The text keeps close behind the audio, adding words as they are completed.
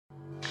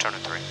Turn to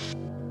 3.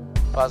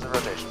 Positive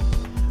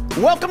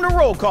rotation. Welcome to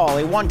Roll Call,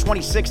 a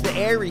 126th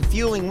Air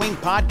Refueling Wing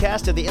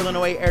podcast of the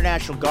Illinois Air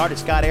National Guard at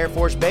Scott Air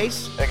Force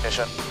Base.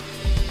 Ignition.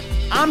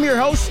 I'm your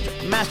host,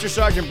 Master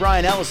Sergeant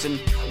Brian Ellison.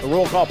 The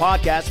Roll Call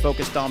podcast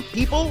focused on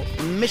people,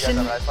 mission,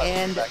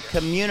 and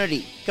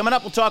community. Coming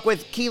up, we'll talk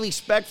with Keely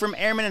Speck from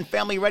Airmen and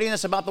Family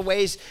Readiness about the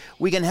ways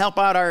we can help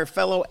out our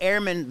fellow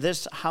airmen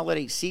this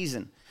holiday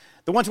season.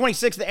 The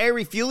 126th Air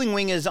Refueling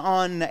Wing is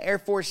on the Air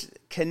Force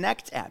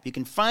Connect app. You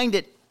can find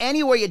it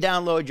anywhere you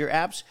download your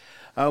apps.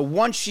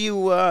 Once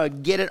you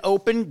get it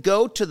open,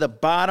 go to the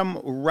bottom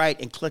right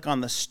and click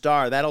on the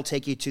star. That'll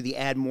take you to the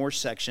Add More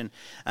section.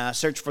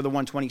 Search for the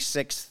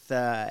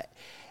 126th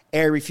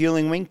Air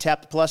Refueling Wing.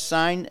 Tap the plus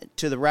sign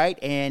to the right,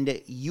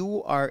 and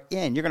you are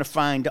in. You're going to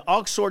find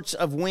all sorts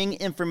of wing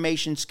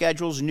information,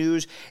 schedules,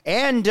 news,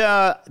 and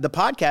the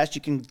podcast.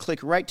 You can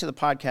click right to the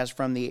podcast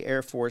from the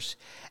Air Force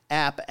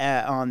app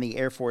on the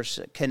Air Force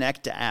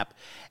Connect app.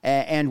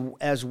 And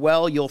as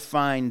well, you'll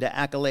find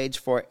accolades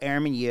for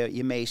airmen.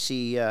 You may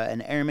see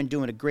an airman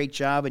doing a great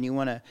job, and you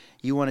want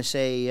to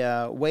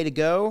say, way to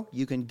go.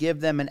 You can give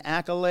them an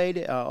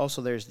accolade.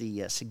 Also, there's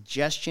the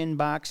suggestion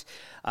box.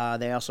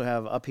 They also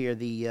have up here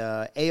the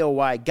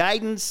AOI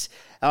guidance.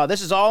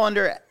 This is all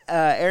under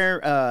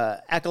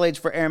accolades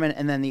for airmen,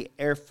 and then the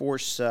Air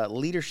Force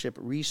leadership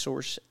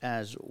resource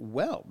as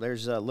well.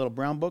 There's a little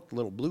brown book,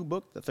 little blue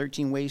book, the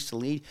 13 ways to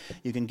lead.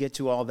 You can get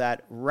to all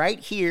that right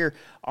here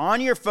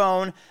on your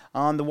phone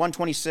on the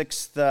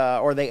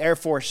 126th or the Air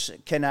Force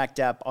Connect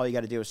app. All you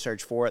got to do is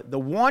search for it. The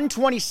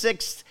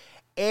 126th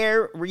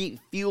Air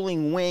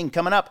Refueling Wing.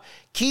 Coming up,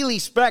 Keely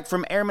Speck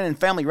from Airmen and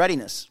Family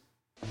Readiness.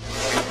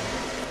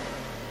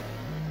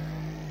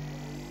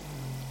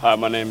 Hi,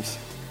 my name's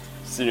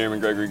Senior Airman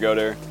Gregory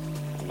Goder.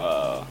 I'm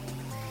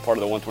part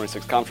of the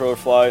 126 Comptroller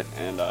flight,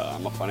 and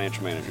I'm a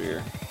financial manager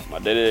here. My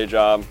day-to-day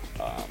job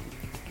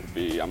would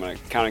be, I'm an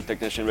accounting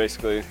technician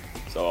basically,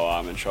 so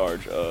I'm in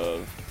charge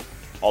of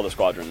all the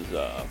squadron's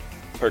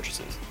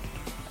purchases,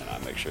 and I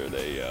make sure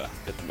they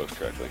hit the books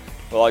correctly.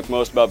 What I like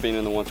most about being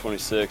in the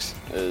 126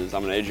 is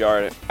I'm an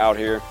AGR out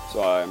here,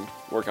 so I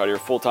work out here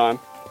full-time.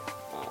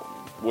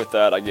 With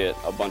that, I get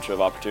a bunch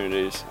of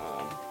opportunities.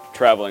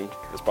 Traveling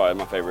is probably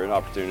my favorite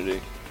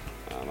opportunity.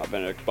 I've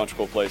been to a bunch of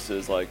cool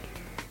places like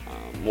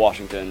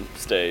Washington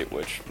State,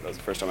 which was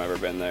the first time I've ever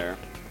been there.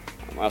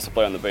 I also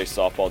play on the base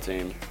softball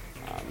team,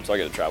 so I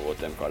get to travel with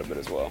them quite a bit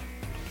as well.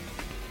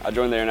 I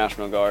joined the Air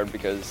National Guard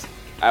because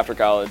after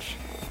college,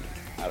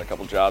 I had a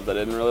couple jobs I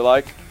didn't really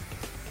like,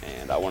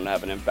 and I wanted to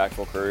have an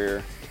impactful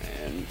career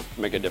and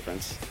make a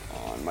difference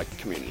on my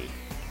community.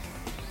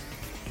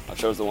 I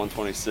chose the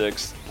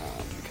 126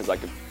 because I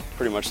could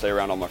pretty much stay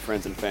around all my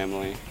friends and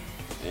family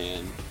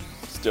and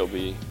still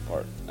be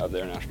part of the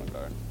Air National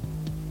Guard.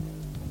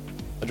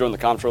 I joined the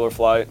Comptroller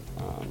flight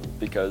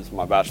because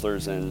my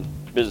bachelor's in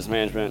business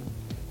management,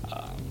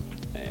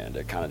 and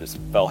it kind of just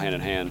fell hand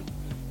in hand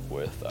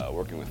with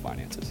working with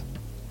finances.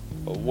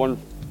 But one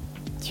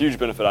huge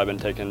benefit I've been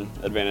taking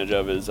advantage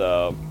of is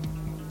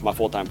my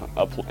full-time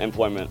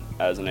employment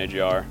as an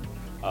AGR.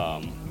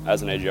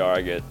 As an AGR,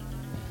 I get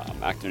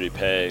active duty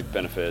pay,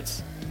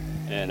 benefits,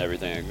 and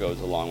everything that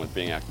goes along with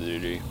being active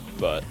duty,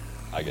 but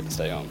I get to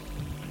stay home.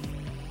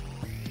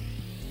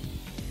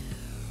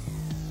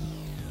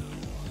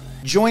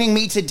 Joining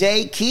me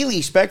today,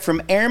 Keely Speck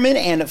from Airmen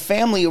and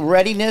Family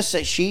Readiness.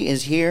 She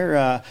is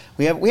here.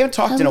 We haven't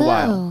talked in a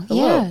while.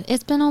 Hello. Yeah,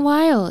 it's been a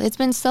while. It's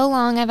been so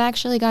long. I've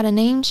actually got a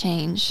name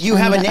change. You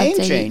have a name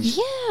change?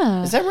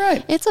 Yeah. Is that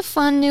right? It's a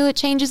fun new. It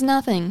changes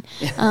nothing.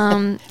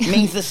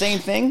 Means the same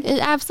thing?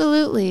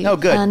 Absolutely. Oh,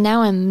 good.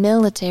 Now I'm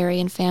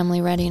Military and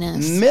Family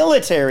Readiness.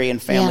 Military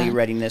and Family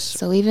Readiness.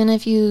 So even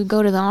if you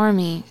go to the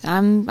Army,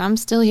 I'm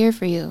still here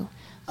for you.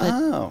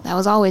 But that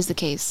was always the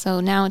case. So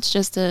now it's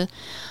just a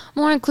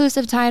more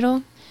inclusive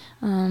title,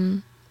 but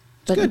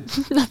good.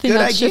 Nothing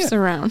good else idea. shifts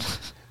around.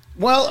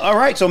 Well, all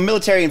right. So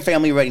Military and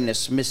Family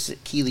Readiness. Miss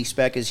Keely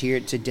Speck is here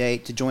today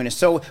to join us.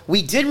 So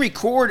we did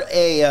record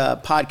a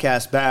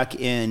podcast back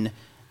in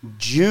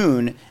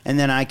June, and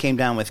then I came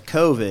down with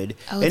COVID.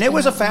 And it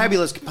was a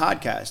fabulous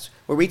podcast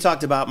where we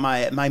talked about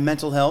my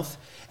mental health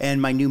and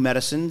my new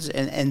medicines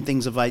and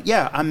things of like,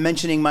 I'm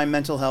mentioning my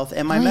mental health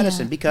and my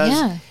medicine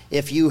because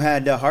if you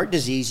had heart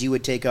disease, you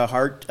would take a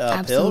heart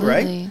pill,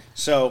 right?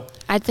 So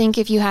I think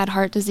if you had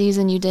heart disease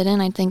and you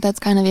didn't, I think that's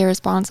kind of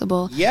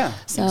irresponsible. Yeah,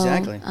 so,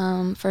 exactly.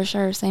 For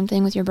sure. Same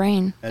thing with your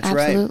brain. That's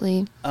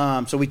Absolutely.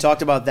 Right. So we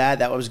talked about that.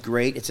 That was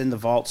great. It's in the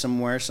vault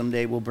somewhere.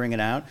 Someday we'll bring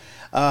it out.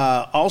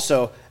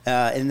 Also,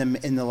 in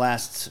the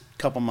last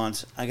couple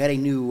months, I got a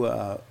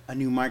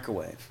new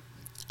microwave.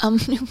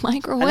 New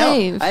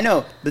microwave. I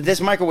know, but this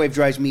microwave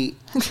drives me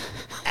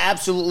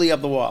absolutely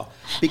up the wall.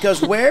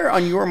 Because where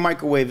on your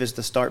microwave is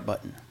the start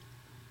button?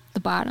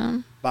 The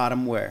bottom.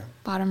 Bottom where?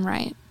 Bottom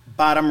right.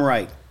 Bottom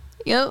right.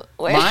 Yep.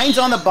 Where? Mine's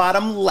on the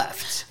bottom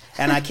left.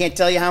 And I can't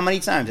tell you how many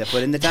times I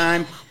put in the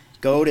time,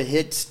 go to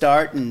hit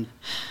start, and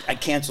I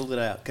canceled it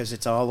out because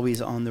it's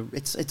always on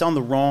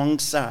the wrong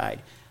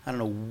side. I don't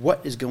know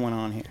what is going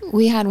on here.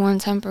 We had one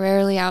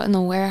temporarily out in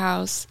the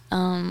warehouse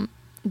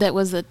that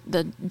was the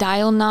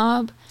dial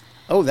knob.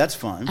 Oh, that's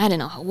fun. I didn't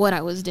know what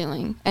I was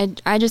doing.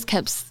 I just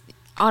kept,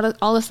 all of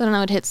a sudden I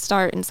would hit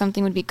start and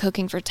something would be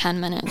cooking for 10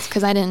 minutes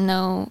because I didn't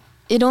know.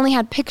 It only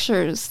had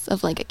pictures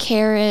of like a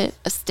carrot,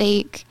 a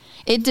steak.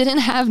 It didn't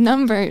have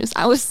numbers.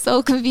 I was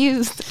so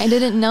confused. I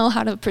didn't know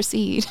how to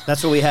proceed.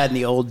 That's what we had in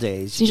the old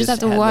days. You just have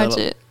to watch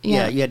it.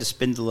 Yeah, you had to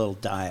spin the little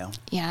dial.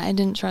 Yeah, I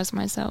didn't trust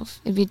myself.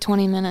 It'd be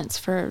 20 minutes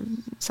for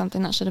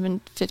something that should have been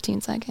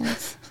 15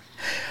 seconds.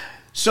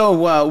 So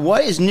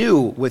what is new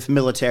with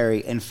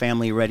military and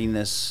family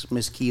readiness,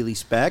 Miss Keely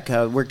Speck?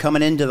 We're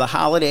coming into the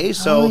holidays,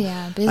 so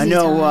busy I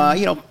know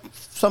time.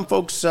 some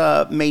folks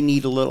may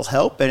need a little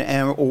help,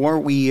 or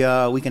we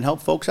can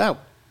help folks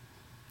out.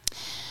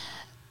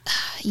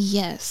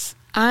 Yes,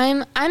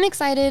 I'm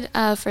excited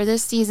for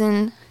this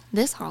season,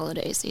 this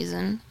holiday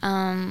season.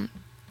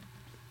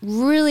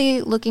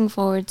 Really looking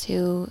forward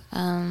to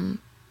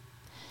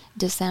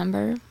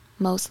December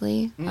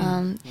mostly.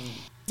 And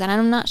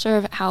I'm not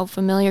sure how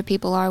familiar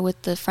people are with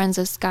the Friends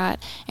of Scott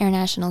Air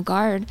National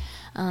Guard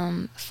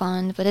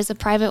fund, but it's a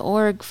private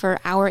org for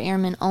our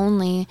airmen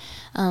only.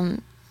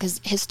 Because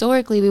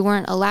historically we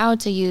weren't allowed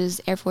to use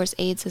Air Force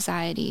Aid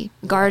Society.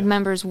 Guard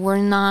members were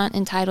not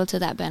entitled to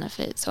that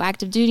benefit. So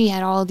active duty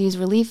had all these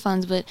relief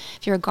funds, but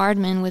if you're a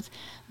guardman with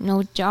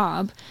no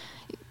job,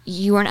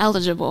 you weren't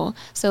eligible.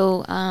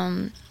 So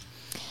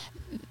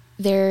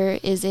there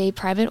is a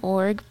private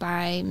org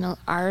by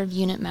our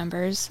unit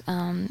members,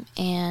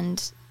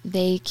 and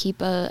they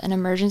keep an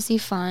emergency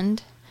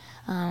fund,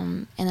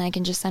 and I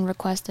can just send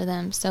requests to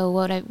them. So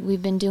what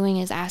we've been doing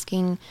is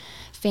asking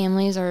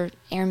families or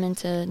airmen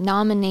to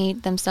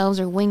nominate themselves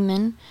or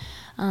wingmen,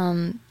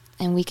 and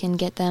we can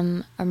get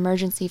them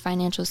emergency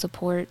financial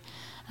support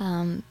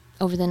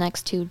over the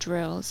next 2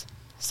 drills.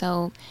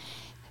 So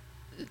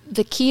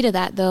the key to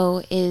that,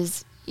 though,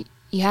 is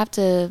you have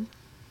to,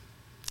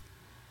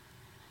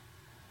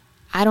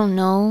 I don't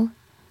know,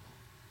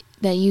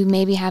 that you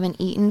maybe haven't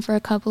eaten for a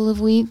couple of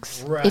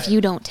weeks if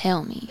you don't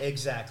tell me.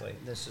 Exactly.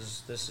 This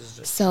is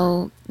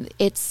so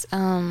it's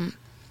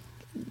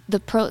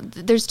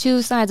there's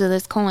 2 sides of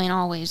this coin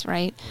always,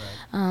 right?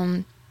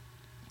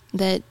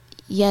 That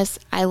yes,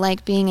 I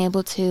like being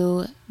able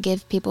to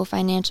give people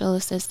financial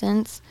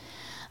assistance,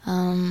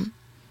 but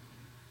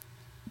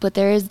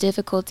there is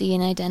difficulty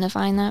in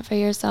identifying that for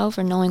yourself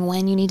or knowing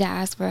when you need to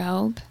ask for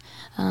help,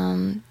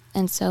 and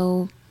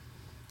so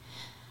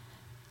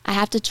I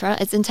have to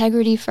trust. It's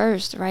integrity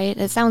first, right?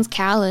 It sounds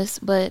callous,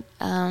 but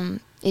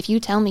if you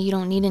tell me you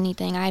don't need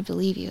anything, I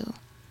believe you.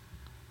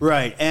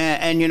 Right,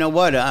 and you know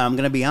what? I'm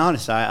going to be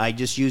honest. I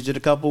just used it a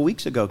couple of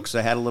weeks ago because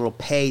I had a little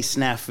pay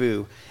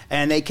snafu,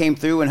 and they came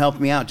through and helped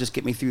me out, just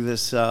get me through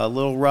this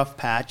little rough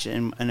patch,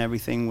 and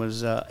everything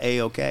was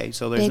A-okay.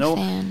 So there's no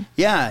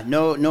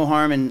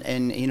harm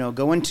in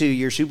going to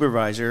your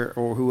supervisor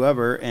or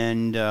whoever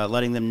and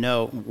letting them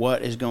know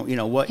what is going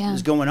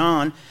is going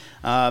on,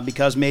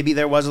 because maybe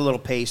there was a little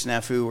pay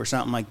snafu or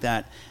something like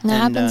that. And that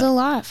happens a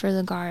lot for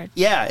the Guard.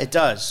 Yeah, it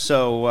does.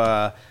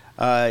 So.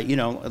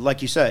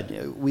 Like you said,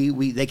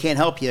 they can't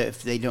help you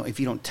if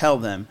you don't tell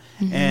them.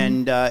 Mm-hmm.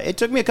 And it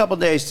took me a couple of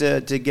days to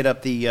get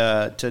up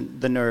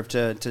the nerve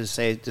to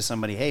say to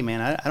somebody, hey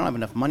man, I don't have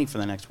enough money for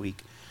the next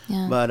week.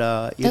 Yeah.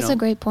 But that's a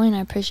great point.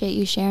 I appreciate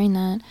you sharing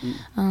that.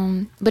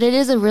 But it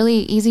is a really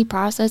easy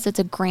process. It's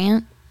a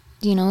grant,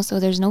 so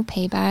there's no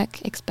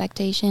payback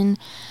expectation,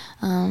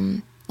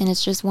 and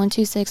it's just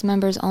 126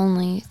 members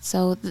only.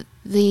 So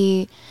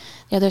the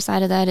other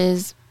side of that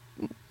is,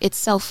 it's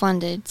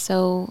self-funded,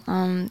 so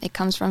it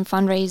comes from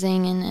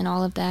fundraising and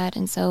all of that,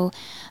 and so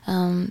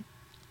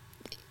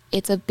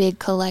it's a big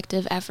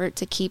collective effort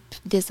to keep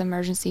this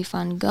emergency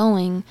fund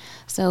going.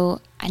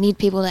 So I need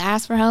people to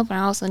ask for help, and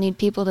I also need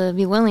people to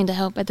be willing to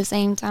help at the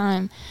same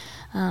time.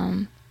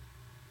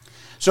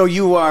 So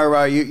you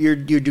are you're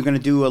going to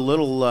do a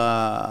little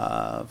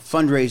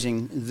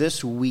fundraising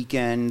this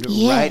weekend,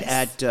 right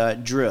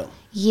at Drill.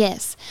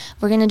 Yes,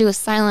 we're going to do a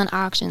silent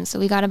auction. So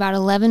we got about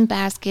 11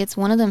 baskets.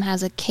 One of them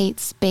has a Kate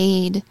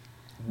Spade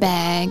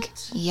bag.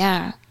 What?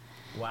 Yeah.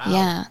 Wow.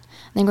 Yeah.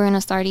 I think we're going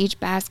to start each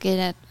basket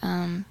at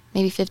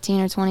maybe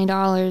 $15 or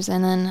 $20.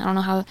 And then I don't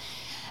know how.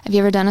 Have you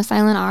ever done a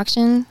silent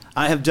auction?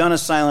 I have done a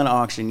silent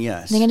auction,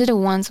 yes. I think I did it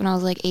once when I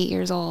was like 8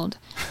 years old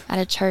at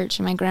a church,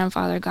 and my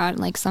grandfather got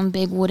like some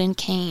big wooden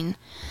cane.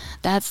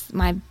 That's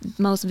my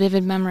most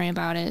vivid memory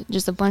about it.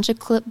 Just a bunch of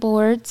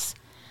clipboards.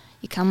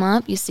 You come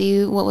up, you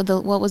see what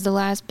was the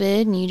last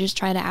bid, and you just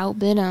try to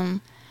outbid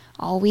them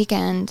all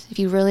weekend. If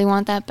you really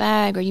want that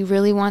bag, or you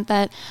really want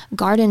that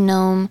garden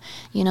gnome,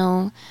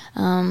 you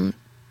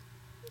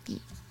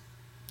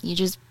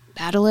just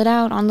battle it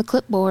out on the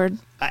clipboard.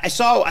 I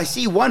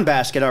see one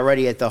basket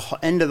already at the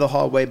end of the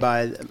hallway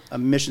by a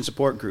mission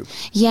support group.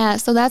 Yeah,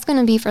 so that's going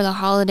to be for the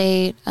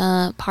holiday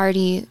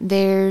party.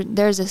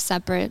 There's a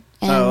separate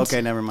end. Oh,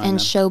 okay, never mind. And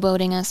then.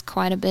 Showboating us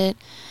quite a bit.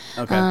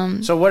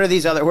 Okay. So where are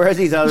these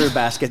other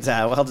baskets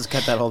at? Well, I'll just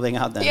cut that whole thing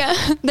out then. Yeah,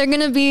 they're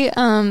going to be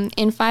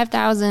in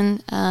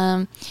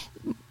 5,000.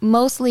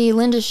 Mostly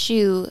Linda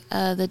Shue,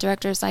 the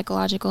director of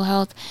psychological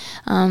health.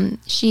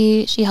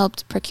 She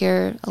helped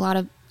procure a lot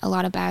of a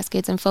lot of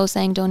baskets, and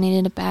Fosang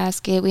donated a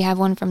basket. We have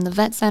one from the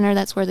vet center.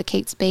 That's where the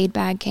Kate Spade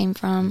bag came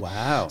from.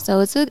 Wow. So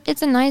it's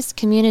a nice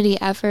community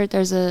effort.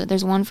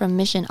 There's one from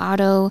Mission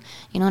Auto,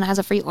 and it has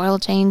a free oil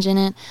change in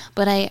it.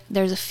 But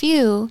there's a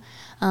few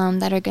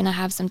that are going to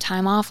have some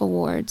time off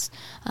awards.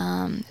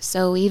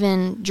 So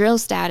even drill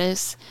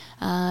status,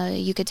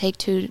 you could take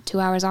two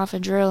hours off a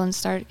drill and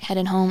start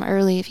heading home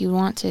early if you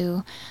want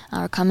to,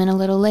 or come in a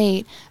little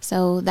late.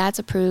 So that's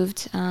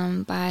approved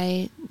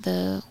by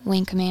the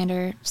wing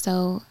commander.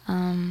 So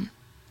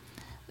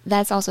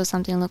that's also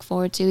something to look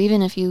forward to.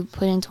 Even if you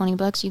put in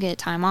 $20, you get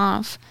time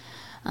off.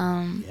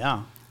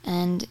 Yeah.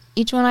 And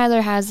each one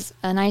either has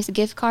a nice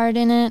gift card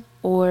in it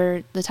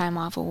or the time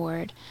off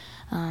award.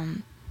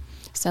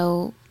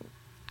 So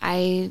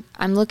I'm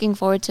looking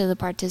forward to the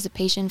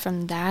participation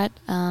from that.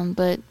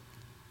 But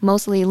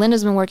mostly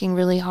Linda's been working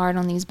really hard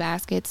on these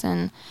baskets,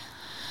 and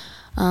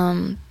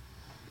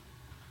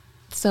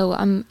so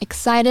I'm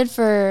excited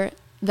for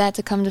that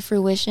to come to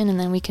fruition, and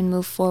then we can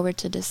move forward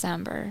to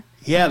December.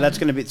 Yeah, that's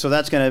going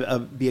to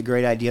be a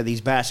great idea. These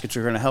baskets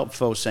are going to help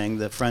Fosang,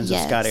 the Friends of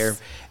Scott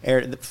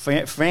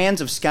Friends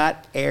of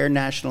Scott Air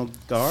National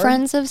Guard.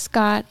 Friends of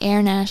Scott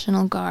Air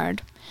National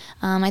Guard.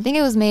 I think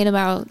it was made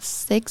about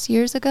 6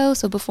 years ago,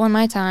 so before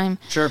my time.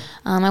 Sure.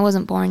 I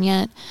wasn't born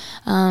yet,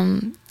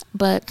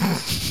 but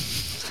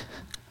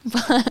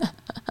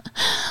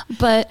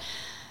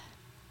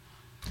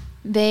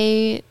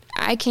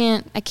I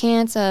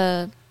can't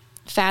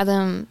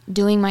fathom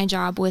doing my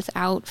job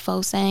without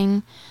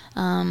Fosang.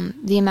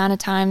 The amount of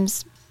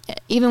times,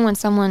 even when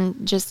someone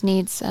just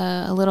needs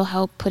a little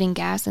help putting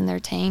gas in their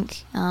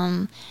tank,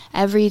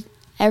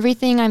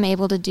 everything I'm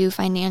able to do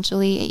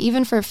financially,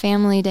 even for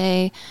Family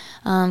Day,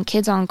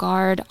 Kids on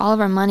Guard, all of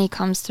our money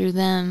comes through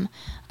them.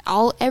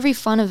 Every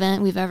fun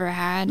event we've ever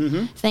had,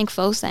 thank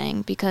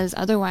Fosang, because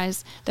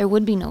otherwise there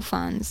would be no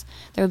funds.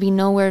 There would be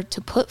nowhere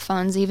to put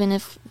funds, even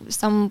if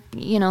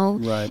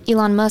Right.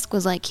 Elon Musk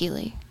was like,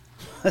 Keely,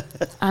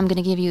 I'm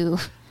going to give you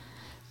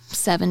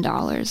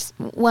 $7.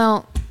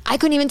 Well, I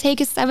couldn't even take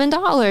his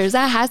 $7.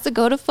 That has to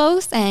go to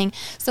Fosang.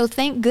 So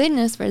thank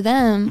goodness for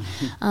them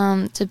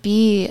to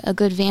be a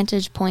good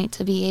vantage point,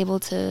 to be able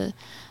to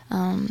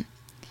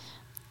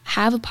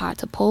have a pot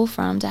to pull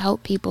from to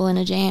help people in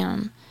a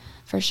jam,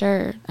 for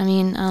sure. I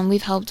mean,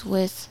 we've helped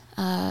with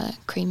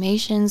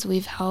cremations.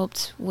 We've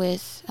helped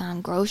with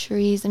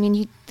groceries. I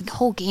mean, the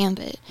whole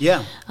gambit.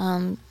 Yeah.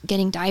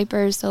 Getting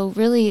diapers. So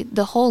really,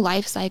 the whole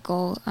life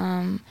cycle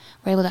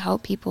we're able to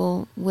help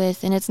people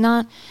with, and it's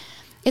not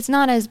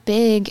as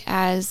big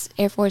as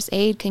Air Force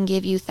Aid can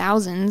give you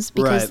thousands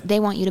because Right. they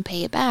want you to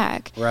pay it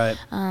back. Right.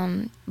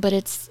 But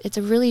it's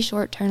a really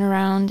short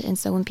turnaround, and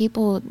so when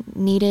people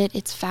need it,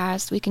 it's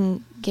fast. We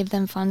can give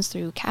them funds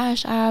through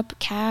Cash App,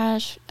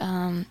 cash.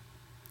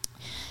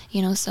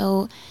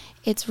 So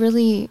it's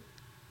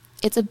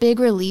a big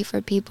relief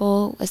for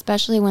people,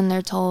 especially when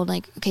they're told,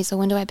 like, okay, so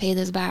when do I pay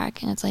this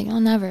back? And it's like, oh,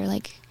 never.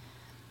 Like,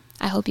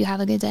 I hope you have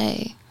a good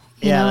day.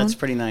 You know? That's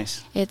pretty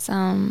nice. It's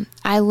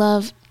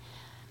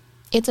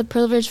it's a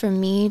privilege for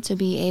me to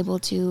be able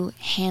to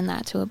hand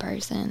that to a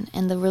person,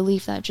 and the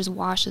relief that just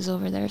washes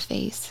over their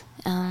face.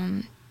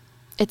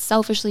 It's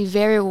selfishly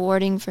very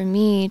rewarding for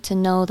me to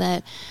know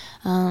that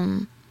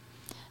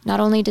not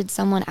only did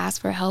someone ask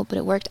for help, but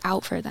it worked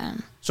out for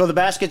them. So the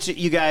baskets,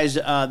 you guys,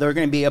 they're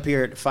going to be up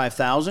here at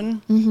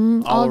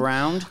 5,000 all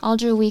around?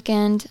 Aldra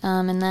weekend,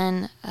 and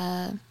then...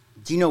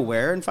 Do you know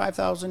where in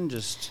 5,000?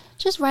 Just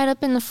right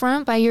up in the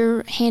front by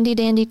your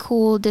handy-dandy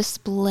cool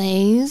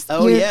displays.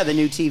 Oh, yeah, the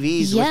new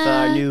TVs with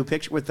our new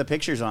with the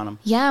pictures on them.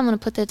 Yeah, I'm going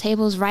to put the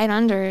tables right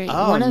under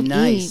one of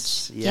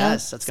nice. each.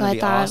 Yes, that's going to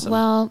be awesome. So I thought,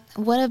 well,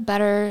 what a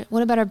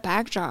better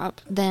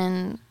backdrop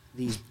than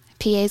These.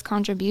 PA's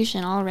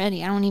contribution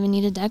already. I don't even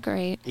need to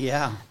decorate.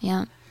 Yeah.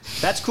 Yeah.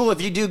 That's cool.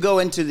 If you do go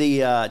into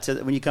the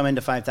when you come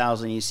into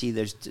 5,000, you see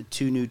there's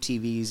two new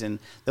TVs, and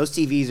those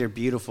TVs are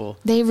beautiful.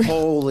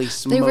 Holy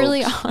smokes. They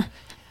really are.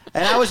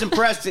 And I was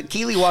impressed that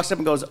Keely walks up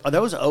and goes, "Are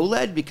those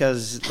OLED?"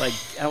 Because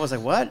I was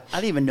like, "What? I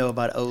didn't even know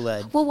about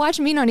OLED." Well, watch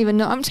me not even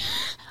know.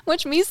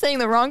 Watch me saying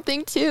the wrong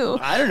thing too.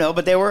 I don't know,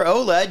 but they were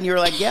OLED, and you were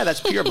like, "Yeah,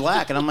 that's pure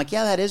black," and I'm like,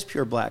 "Yeah, that is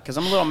pure black," because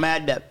I'm a little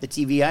mad that the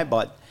TV I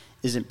bought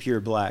isn't pure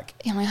black.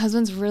 Yeah, my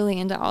husband's really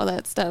into all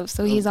that stuff.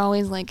 So he's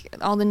always like,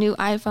 all the new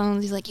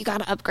iPhones, he's like, you got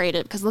to upgrade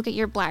it because look at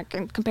your black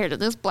compared to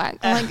this black.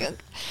 I'm like,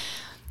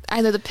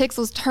 either the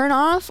pixels turn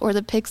off or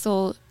the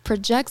pixel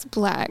projects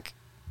black.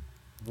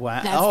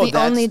 Wow. That's the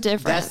only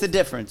difference. That's the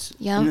difference.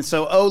 Yep. And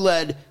so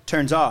OLED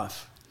turns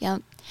off.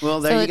 Yep.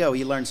 Well, there you go.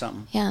 You learned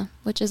something. Yeah,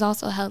 which is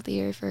also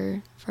healthier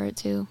for it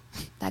too.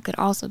 That could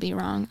also be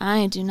wrong.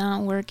 I do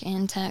not work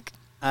in tech.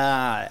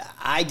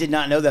 I did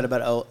not know that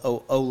about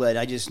OLED.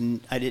 I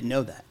didn't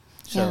know that.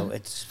 So Yeah.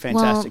 it's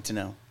fantastic to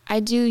know.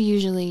 I do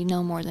usually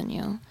know more than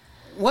you.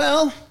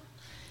 Well,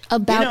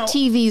 about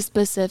TV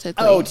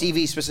specifically. Oh,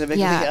 TV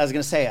specifically? Yeah. I was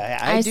going to say,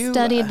 I do.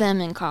 Studied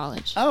them in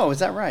college. Oh, is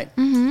that right?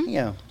 Mm-hmm.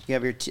 Yeah. You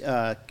have your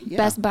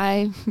Best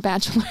Buy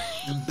Bachelor.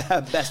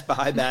 Best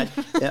Buy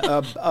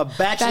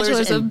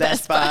bachelor's in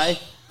Best Buy.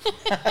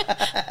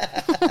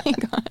 Oh, my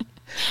God.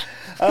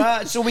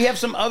 So we have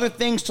some other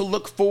things to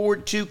look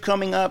forward to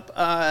coming up.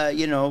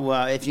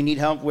 If you need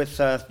help with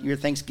your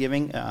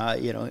Thanksgiving,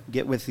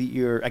 get with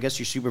your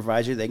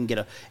supervisor. They can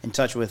get in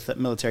touch with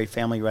Military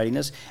Family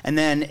Readiness. And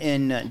then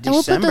in December. And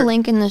we'll put the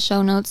link in the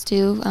show notes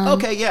too.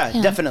 Okay,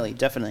 definitely.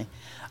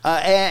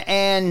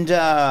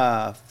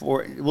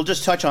 We'll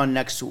just touch on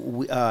next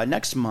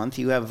month.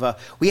 We have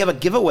a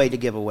giveaway to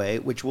give away,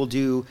 which we'll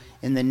do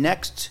in the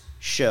next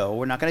show.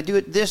 We're not going to do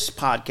it this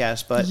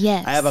podcast, but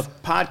yes. I have a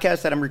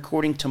podcast that I'm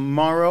recording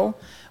tomorrow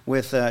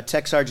with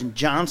Tech Sergeant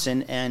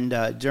Johnson,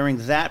 and during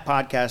that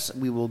podcast,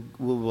 we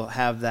will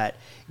have that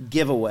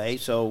giveaway.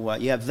 So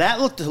you have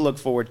that to look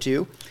forward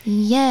to.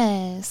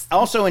 Yes.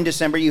 Also in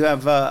December, you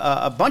have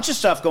a bunch of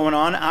stuff going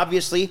on.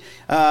 Obviously,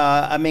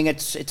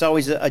 it's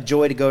always a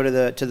joy to go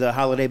to the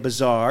holiday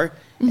bazaar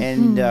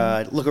and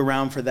look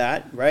around for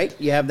that. Right?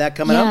 You have that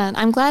coming up. Yeah,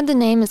 I'm glad the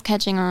name is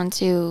catching on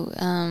too.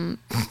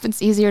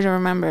 It's easier to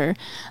remember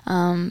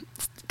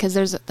because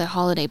there's the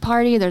holiday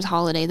party, there's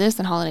holiday this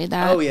and holiday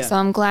that. Oh yeah. So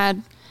I'm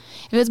glad.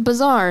 If it's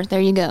bazaar, there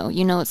you go.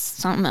 You know it's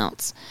something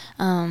else.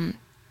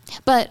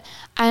 But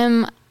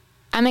I'm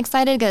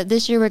excited that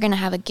this year we're going to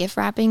have a gift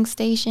wrapping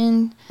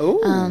station,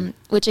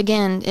 which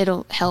again,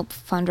 it'll help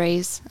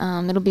fundraise.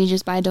 It'll be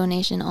just by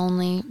donation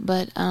only.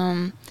 But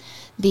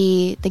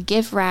the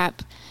gift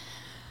wrap,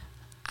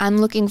 I'm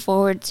looking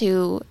forward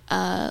to.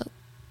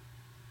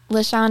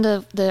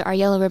 LaShonda, our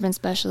yellow ribbon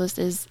specialist,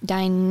 is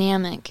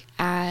dynamic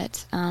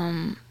at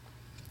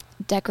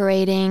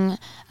decorating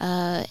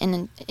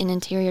and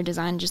interior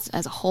design just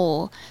as a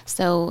whole.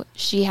 So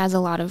she has a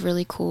lot of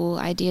really cool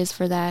ideas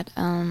for that.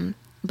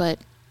 But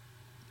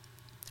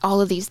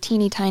all of these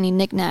teeny tiny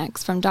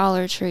knickknacks from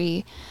Dollar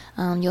Tree,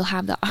 you'll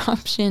have the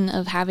option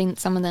of having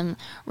some of them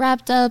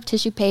wrapped up,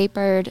 tissue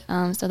papered,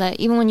 so that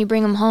even when you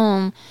bring them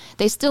home,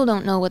 they still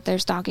don't know what their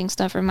stocking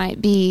stuffer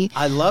might be.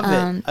 I love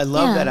it. I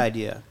love that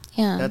idea.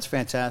 Yeah, that's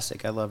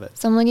fantastic. I love it.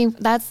 So I'm looking.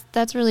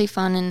 That's really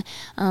fun.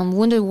 And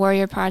Wounded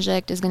Warrior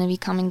Project is going to be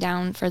coming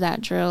down for that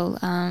drill.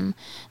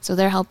 So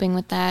they're helping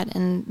with that,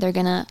 and they're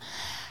gonna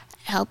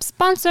help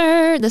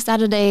sponsor the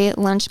Saturday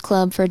Lunch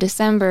Club for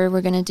December.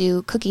 We're gonna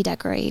do cookie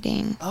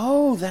decorating.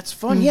 Oh, that's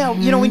fun.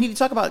 Mm-hmm. Yeah, we need to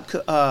talk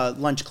about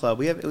Lunch Club.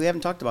 We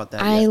haven't talked about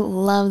that. I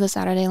love the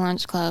Saturday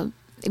Lunch Club.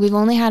 We've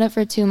only had it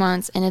for 2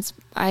 months, and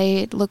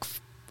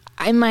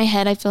in my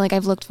head, I feel like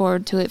I've looked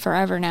forward to it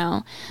forever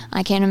now.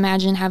 I can't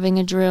imagine having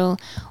a drill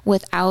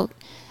without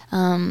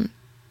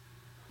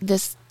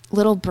this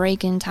little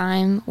break in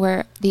time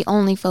where the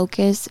only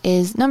focus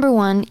is, number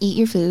one, eat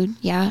your food.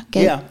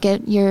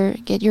 Get your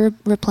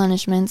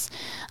replenishments,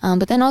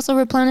 but then also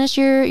replenish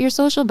your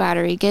social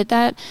battery. Get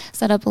that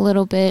set up a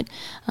little bit.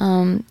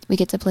 We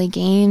get to play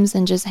games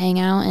and just hang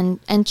out,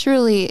 and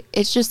truly,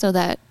 it's just so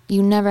that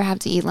you never have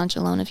to eat lunch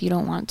alone if you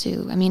don't want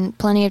to. I mean,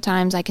 plenty of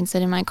times I can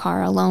sit in my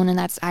car alone, and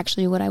that's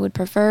actually what I would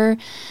prefer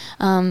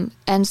on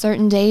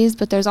certain days.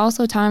 But there's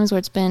also times where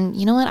it's been,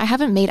 you know what, I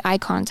haven't made eye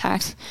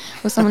contact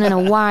with someone in a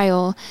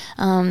while,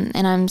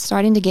 and I'm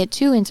starting to get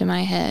too into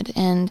my head.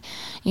 And,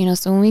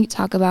 so when we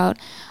talk about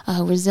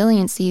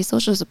resiliency,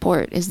 social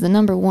support is the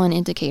number one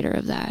indicator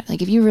of that.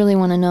 Like, if you really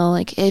want to know,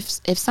 like,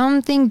 if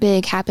something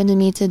big happened to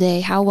me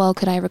today, how well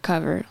could I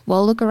recover?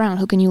 Well, look around.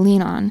 Who can you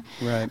lean on?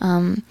 Right.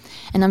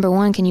 And number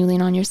one, can you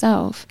lean on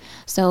yourself?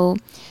 So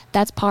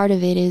that's part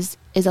of it is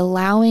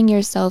allowing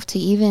yourself to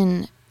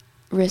even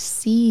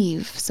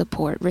receive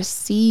support,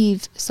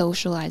 receive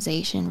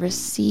socialization,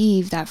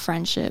 receive that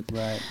friendship.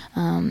 Right.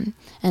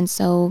 And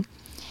so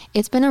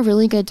it's been a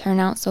really good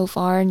turnout so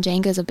far, and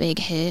Jenga's a big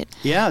hit.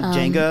 Yeah,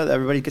 Jenga,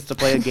 everybody gets to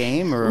play a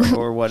game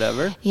or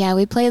whatever. Yeah,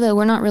 we play the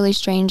We're Not Really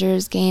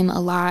Strangers game a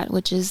lot,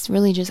 which is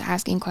really just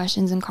asking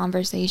questions and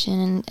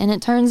conversation, and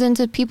it turns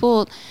into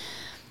people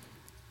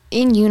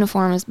in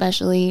uniform,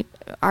 especially.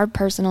 Our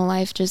personal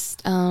life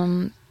just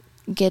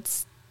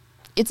it's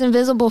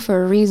invisible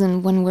for a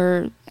reason when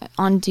we're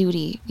on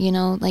duty,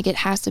 like it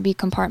has to be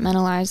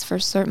compartmentalized for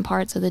certain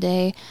parts of the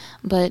day,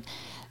 but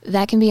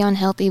that can be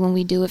unhealthy when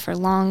we do it for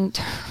long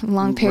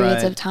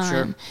periods of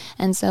time. Sure.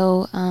 And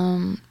so,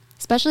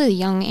 especially the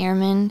young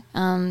airmen,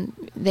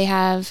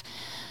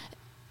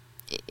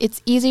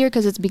 it's easier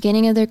because it's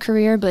beginning of their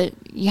career, but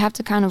you have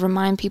to kind of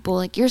remind people,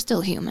 like, you're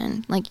still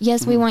human. Like,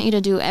 yes, we want you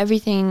to do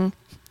everything,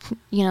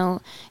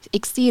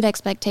 exceed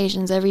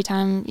expectations every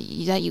time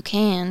that you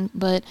can,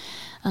 but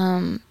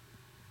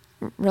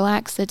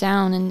relax, sit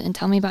down, and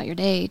tell me about your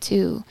day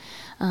too.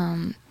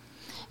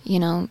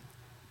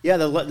 Yeah,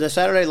 the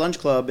Saturday Lunch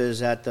Club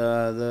is at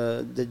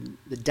the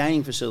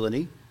dining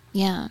facility.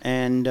 Yeah,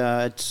 and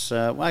it's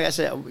like I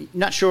said,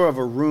 not sure of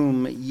a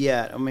room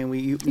yet. I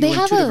mean, they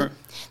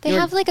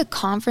have like a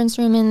conference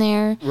room in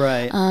there,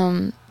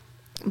 right?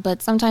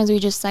 But sometimes we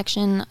just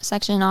section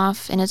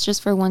off, and it's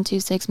just for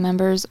 126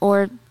 members,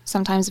 or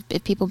sometimes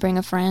if people bring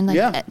a friend,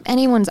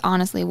 anyone's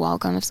honestly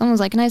welcome. If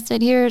someone's like, can I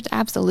sit here?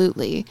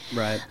 Absolutely.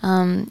 Right.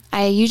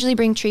 I usually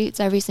bring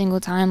treats every single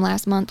time.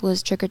 Last month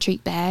was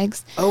trick-or-treat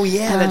bags. Oh,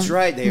 yeah, that's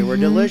right. They were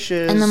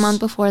delicious. And the month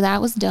before that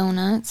was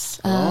donuts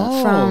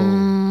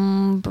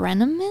from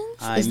Brennemans?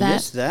 I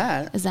missed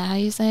that. Is that how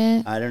you say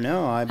it? I don't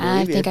know. I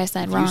believe think I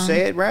said if wrong. You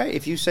say it right.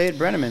 If you say it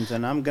Brennemans,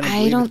 then I'm going to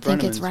believe I don't it's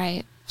think it's Brennemans.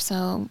 right,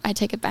 so I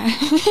take it back.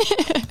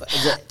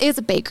 It's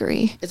a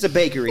bakery. It's a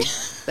bakery.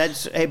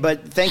 Hey,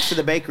 but thanks to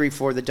the bakery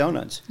for the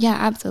donuts. Yeah,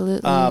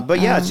 absolutely. But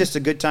yeah, it's just a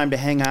good time to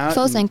hang out.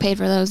 Fosang paid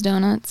for those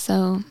donuts,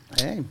 so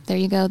Hey. there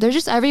you go. They're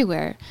just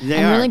everywhere. They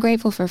I'm are. really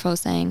grateful for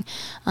Fosang.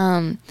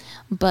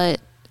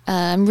 But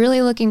I'm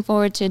really looking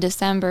forward to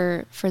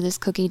December for this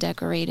cookie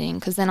decorating,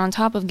 because then on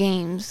top of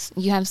games,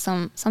 you have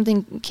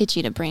something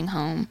kitschy to bring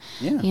home.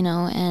 Yeah. You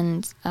know,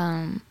 and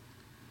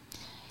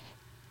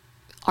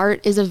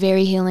art is a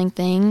very healing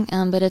thing,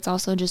 but it's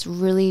also just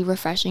really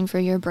refreshing for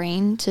your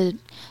brain to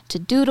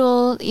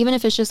doodle. Even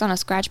if it's just on a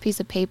scratch piece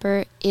of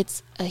paper,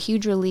 it's a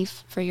huge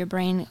relief for your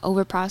brain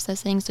over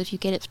processing. So if you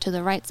get it to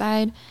the right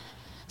side,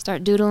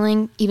 start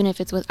doodling, even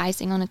if it's with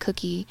icing on a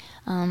cookie.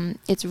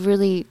 It's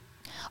really,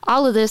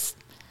 all of this,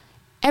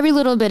 every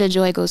little bit of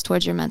joy goes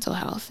towards your mental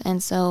health.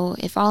 And so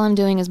if all I'm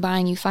doing is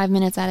buying you 5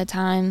 minutes at a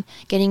time,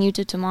 getting you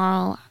to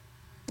tomorrow,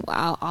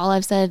 wow, all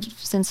I've said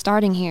since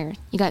starting here,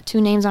 you got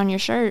 2 names on your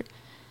shirt.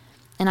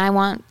 And I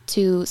want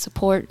to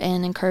support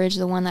and encourage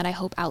the one that I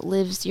hope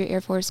outlives your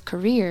Air Force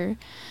career,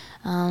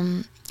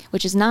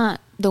 which is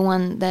not the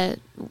one that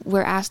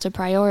we're asked to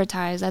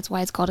prioritize. That's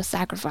why it's called a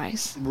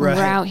sacrifice when Right.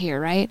 we're out here,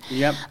 right?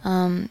 Yep.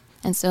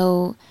 And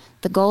so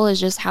the goal is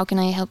just, how can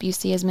I help you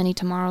see as many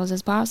tomorrows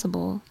as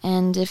possible?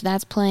 And if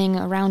that's playing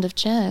a round of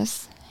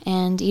chess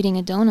and eating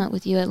a donut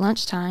with you at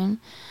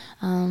lunchtime,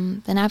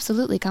 then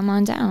absolutely come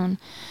on down.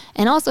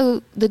 And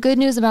also, the good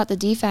news about the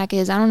DFAC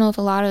is, I don't know if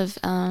a lot of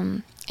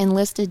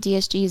enlisted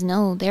DSGs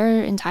know,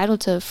 they're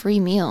entitled to a free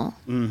meal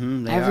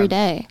every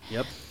day.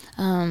 Yep.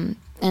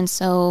 And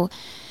so,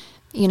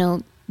 you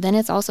know, then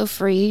it's also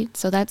free,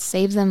 so that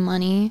saves them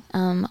money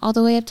all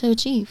the way up to a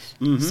chief.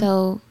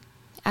 So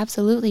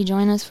absolutely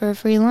join us for a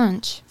free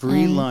lunch.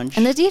 Free lunch.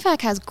 And the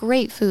DFAC has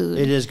great food.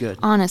 It is good.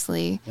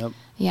 Honestly. Yep.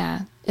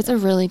 Yeah, it's a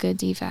really good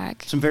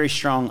DFAC. Some very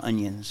strong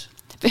onions.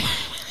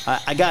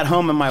 I got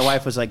home and my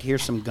wife was like,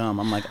 "Here's some gum."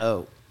 I'm like,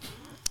 "Oh."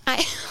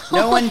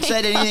 No one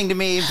said anything to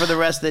me for the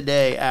rest of the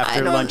day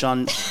after lunch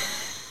on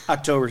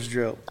October's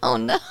drill. Oh,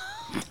 no.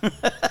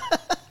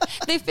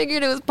 They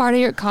figured it was part of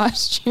your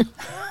costume.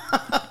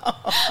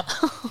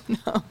 Oh,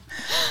 no.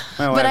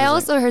 But I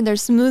also heard their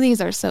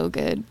smoothies are so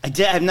good.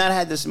 I've not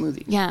had the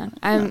smoothie. Yeah.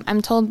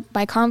 I'm told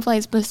by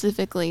Conflight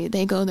specifically,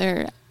 they go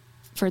there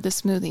for the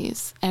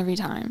smoothies every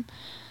time.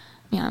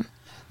 Yeah.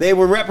 They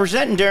were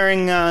representing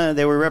during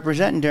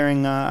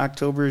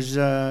October's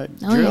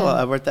drill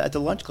at the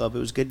lunch club. It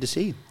was good to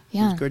see.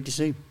 Yeah. It was good to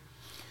see.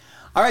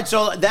 All right,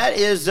 so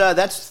that's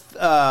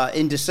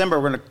in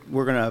December.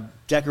 We're gonna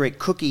decorate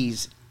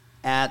cookies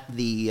at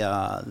the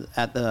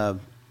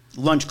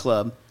lunch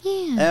club,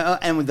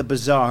 and with the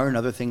bazaar and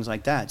other things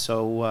like that.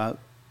 So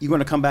you're going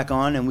to come back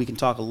on, and we can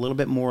talk a little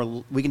bit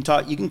more. We can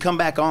talk. You can come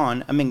back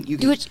on. I mean, you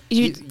can.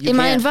 Am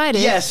I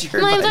invited? Yes, you're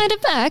invited. Am I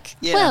invited back?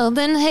 Yeah. Well,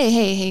 then,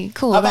 hey,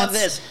 cool. How about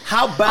this?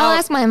 How about? I'll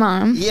ask my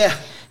mom. Yeah.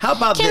 How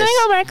about Can this?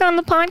 I go back on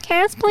the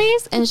podcast,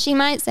 please? And she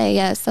might say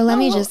yes. So let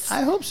me just.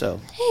 I hope so.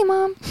 Hey,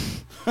 Mom.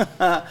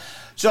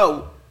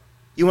 So,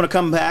 you want to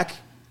come back,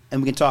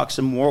 and we can talk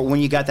some more when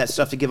you got that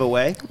stuff to give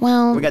away?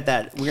 Well, we got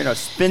that. We're gonna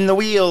spin the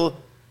wheel.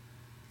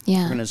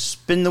 Yeah. We're gonna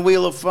spin the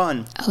wheel of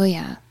fun. Oh,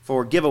 yeah.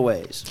 For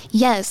giveaways.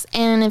 Yes,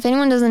 and if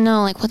anyone doesn't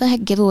know, like, what the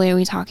heck giveaway are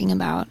we talking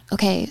about?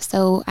 Okay,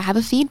 so I have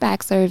a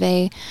feedback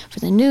survey for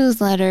the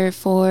newsletter,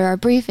 for our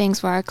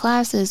briefings, for our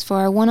classes, for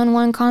our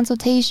one-on-one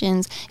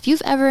consultations. If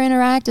you've ever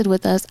interacted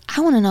with us, I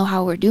want to know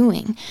how we're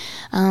doing.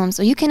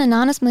 So you can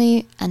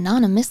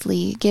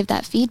anonymously give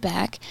that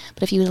feedback,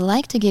 but if you would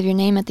like to give your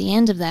name at the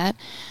end of that,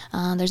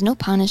 there's no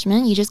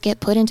punishment. You just get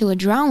put into a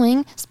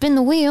drawing, spin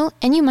the wheel,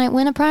 and you might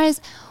win a prize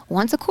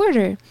once a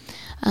quarter.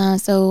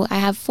 So I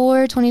have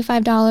 4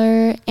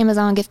 $25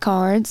 Amazon gift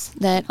cards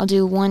that I'll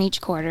do one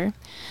each quarter.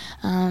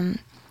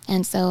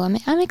 And so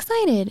I'm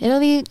excited. It'll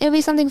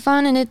be something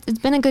fun, and it's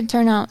been a good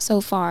turnout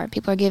so far.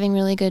 People are giving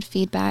really good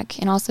feedback.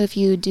 And also, if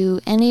you do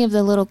any of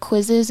the little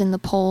quizzes and the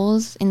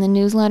polls in the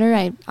newsletter,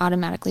 I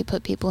automatically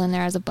put people in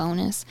there as a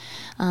bonus.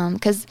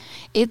 Because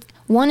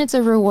it's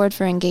a reward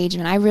for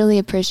engagement. I really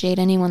appreciate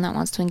anyone that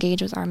wants to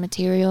engage with our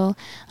material.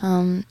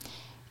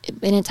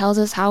 And it tells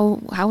us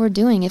how we're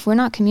doing. If we're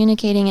not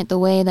communicating it the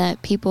way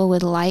that people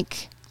would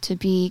like to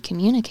be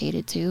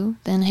communicated to,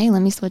 then hey,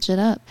 let me switch it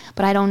up.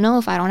 But I don't know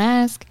if I don't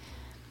ask.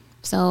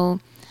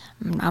 So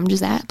I'm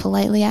just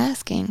politely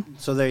asking.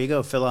 So there you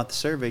go. Fill out the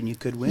survey and you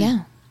could win. Yeah.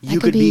 You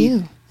could be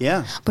you.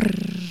 Yeah.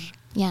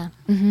 Yeah.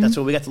 That's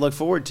what we got to look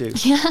forward to.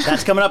 Yeah.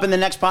 That's coming up in the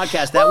next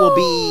podcast. That will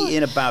be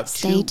in about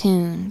Stay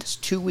tuned. It's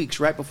 2 weeks,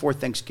 right before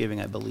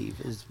Thanksgiving, I believe,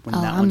 is when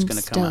that I'm one's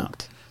going to come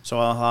out. stoked. So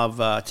I'll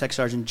have Tech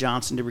Sergeant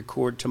Johnson to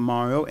record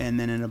tomorrow, and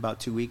then in about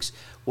 2 weeks,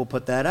 we'll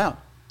put that out.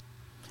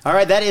 All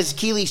right, that is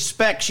Keely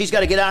Speck. She's got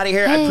to get out of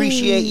here. I Hey,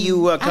 appreciate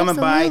you coming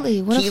by.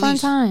 absolutely. What a fun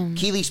time.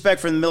 Keely Speck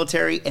from the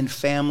Military and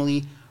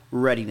Family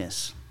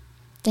Readiness.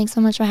 Thanks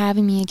so much for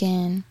having me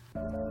again.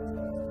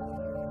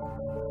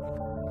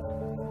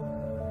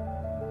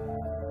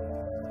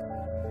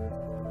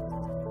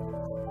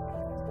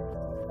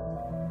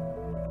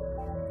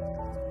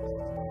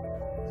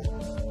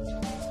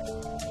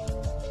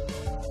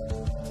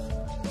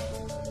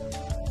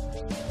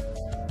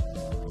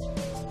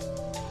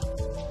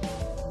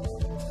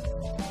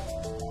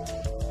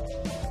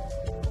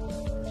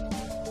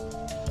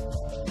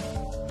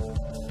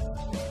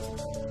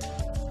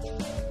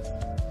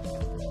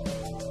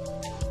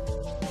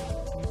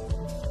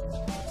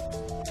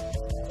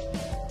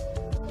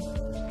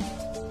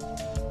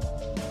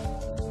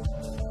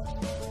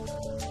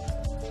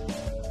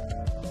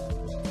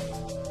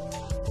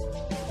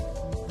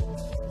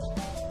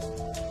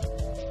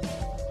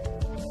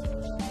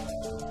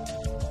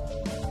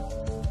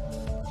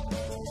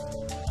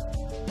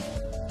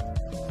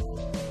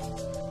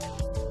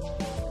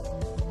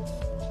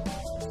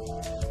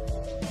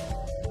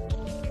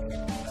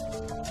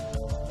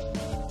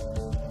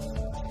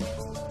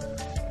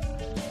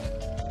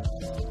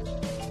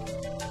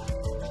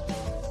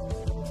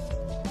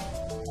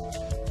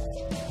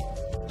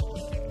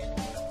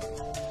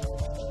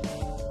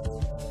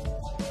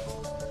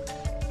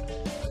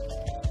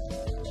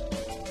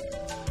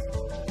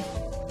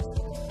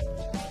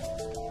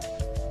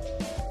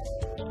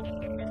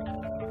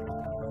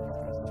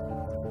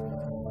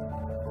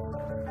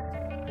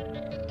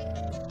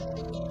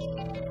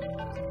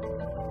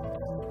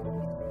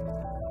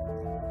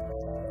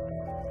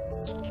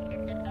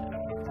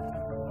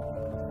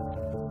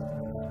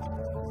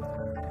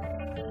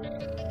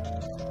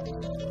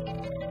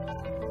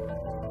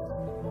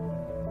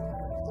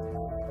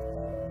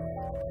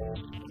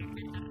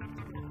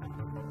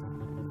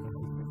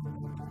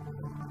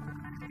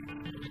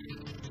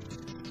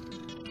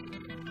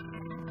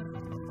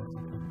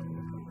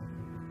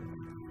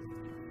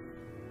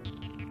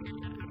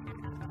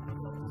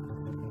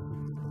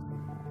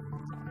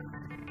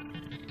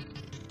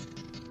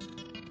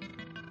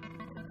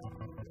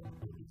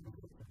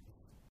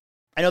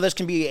 I know this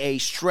can be a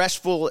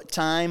stressful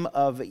time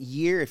of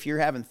year if you're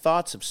having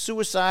thoughts of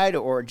suicide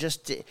or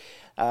just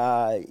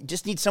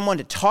need someone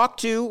to talk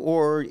to,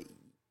 or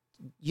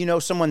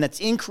someone that's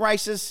in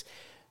crisis.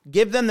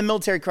 Give them the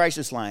military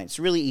crisis line. It's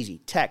really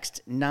easy.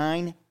 Text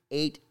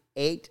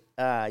 988.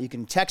 You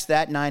can text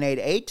that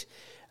 988.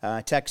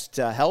 Text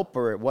help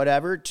or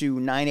whatever to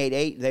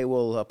 988. They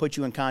will put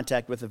you in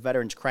contact with the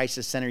Veterans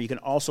Crisis Center. You can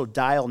also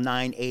dial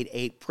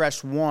 988,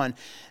 press 1.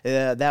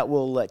 That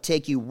will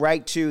take you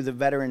right to the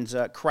Veterans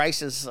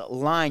Crisis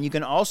Line. You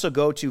can also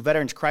go to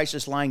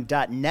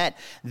veteranscrisisline.net.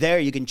 There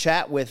you can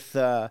chat with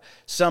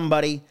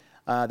somebody.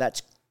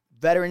 That's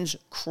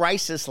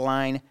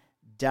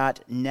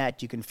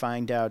veteranscrisisline.net. You can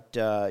find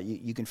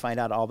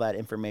out all that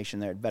information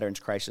there at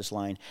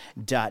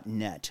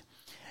veteranscrisisline.net.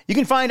 You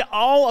can find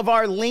all of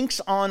our links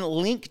on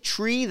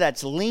Linktree.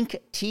 That's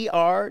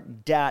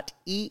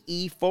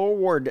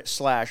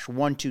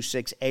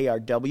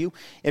linktr.ee/126ARW.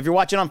 If you're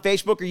watching on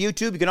Facebook or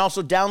YouTube, you can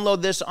also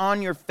download this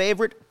on your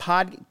favorite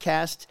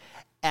podcast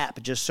app.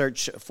 Just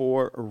search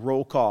for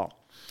Roll Call.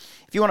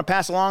 If you want to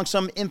pass along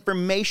some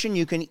information,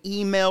 you can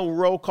email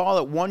Roll Call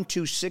at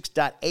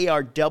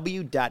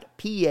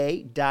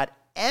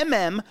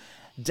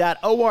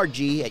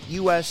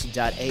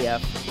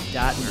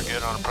 126.arw.pa.mm.org@us.af.net. You're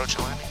good on approach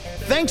and landing.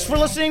 Thanks for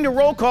listening to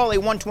Roll Call, a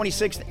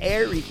 126th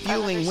Air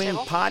Refueling Wing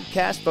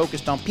podcast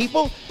focused on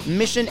people,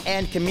 mission,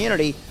 and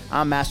community.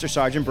 I'm Master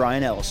Sergeant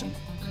Brian Ellison.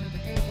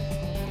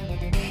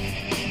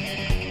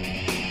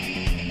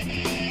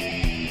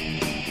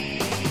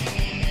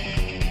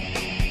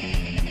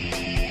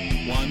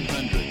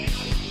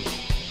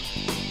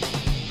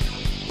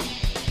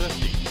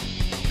 $50,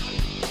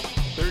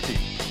 $30,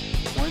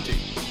 $20,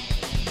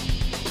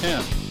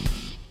 $10.